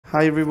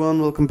Hi everyone,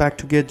 welcome back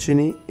to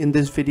GetGenie. In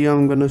this video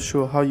I'm going to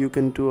show how you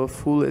can do a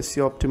full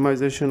SEO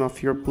optimization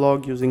of your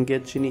blog using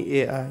GetGenie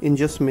AI in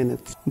just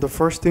minutes. The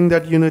first thing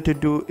that you need to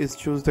do is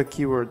choose the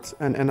keywords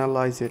and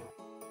analyze it.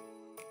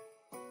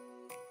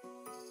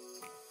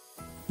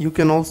 You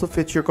can also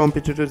fetch your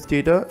competitors'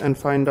 data and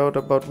find out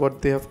about what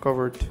they have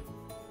covered.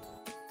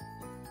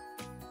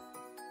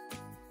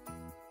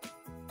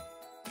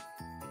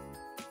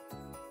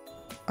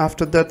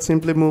 After that,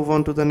 simply move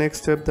on to the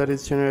next step, that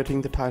is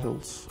generating the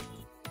titles.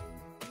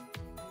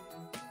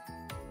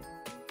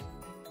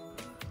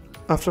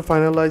 After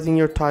finalizing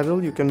your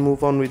title, you can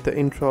move on with the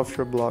intro of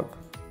your blog.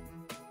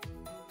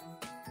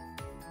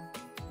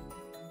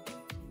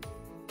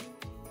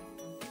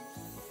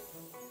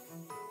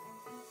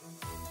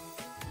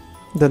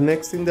 The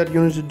next thing that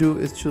you need to do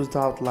is choose the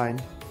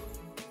outline.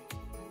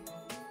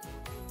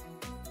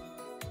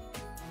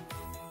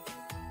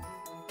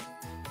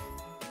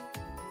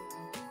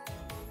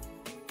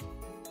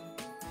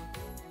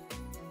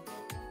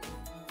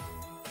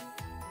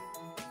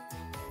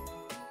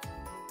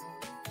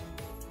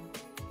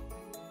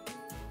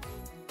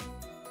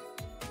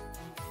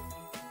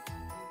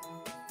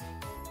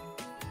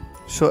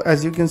 So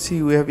as you can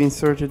see, we have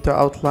inserted the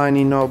outline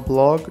in our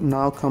blog.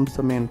 Now comes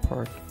the main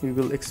part. We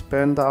will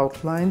expand the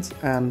outlines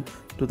and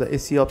do the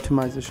SEO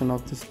optimization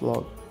of this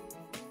blog.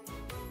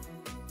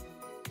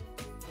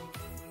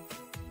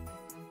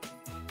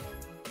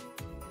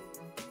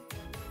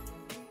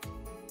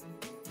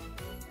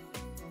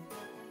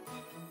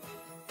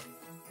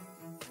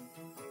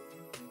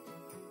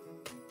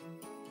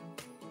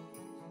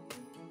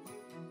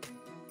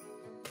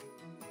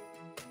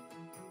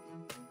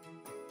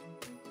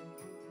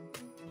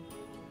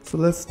 So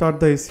let's start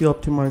the SEO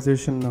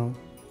optimization now.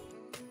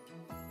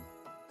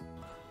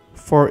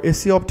 For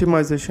SEO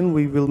optimization,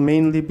 we will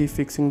mainly be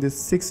fixing these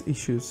 6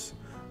 issues.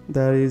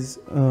 That is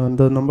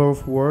the number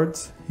of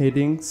words,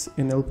 headings,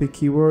 NLP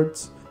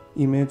keywords,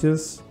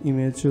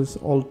 images,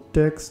 alt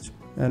text,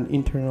 and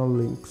internal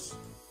links.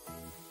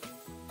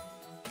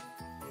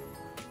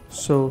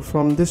 So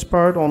from this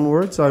part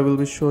onwards, I will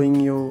be showing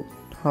you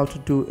how to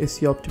do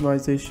SEO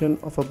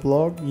optimization of a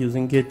blog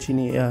using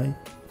GetGenie AI.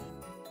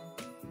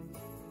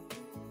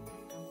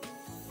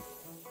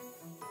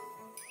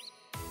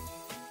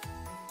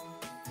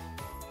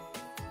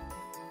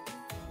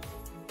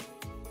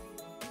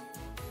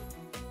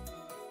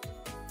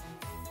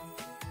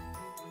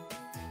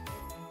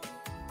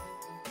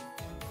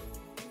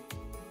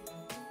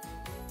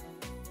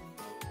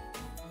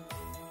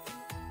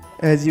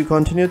 As you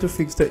continue to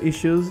fix the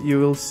issues, you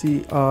will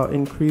see an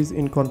increase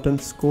in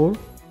content score.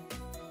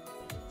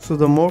 So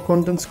the more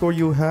content score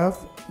you have,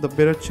 the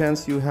better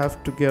chance you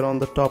have to get on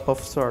the top of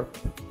SERP.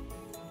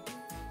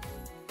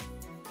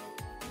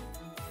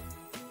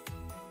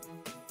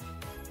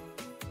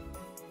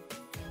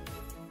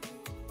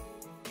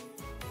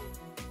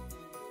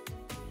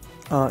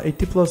 +,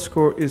 80+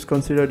 score is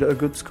considered a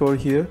good score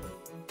here.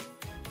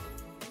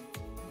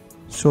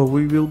 So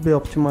we will be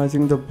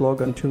optimizing the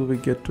blog until we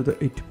get to the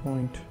 80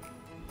 point.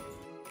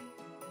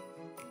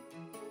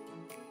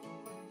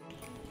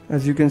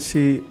 As you can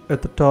see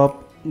at the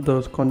top,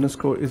 the content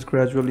score is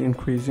gradually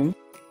increasing.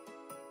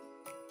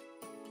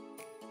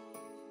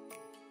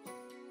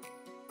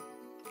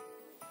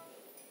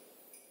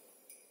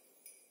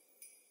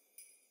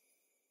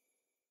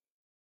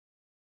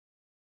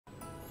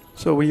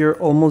 So we are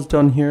almost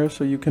done here,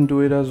 so you can do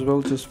it as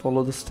well. Just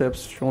follow the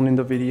steps shown in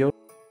the video.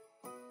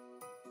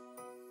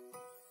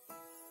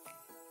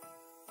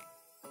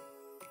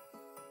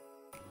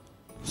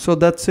 So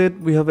that's it,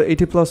 we have an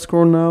 80+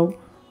 score now.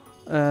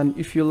 And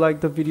if you like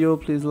the video,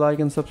 please like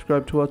and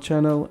subscribe to our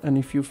channel. And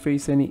if you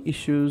face any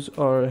issues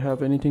or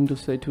have anything to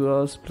say to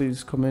us,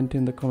 please comment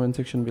in the comment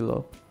section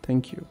below.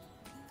 Thank you.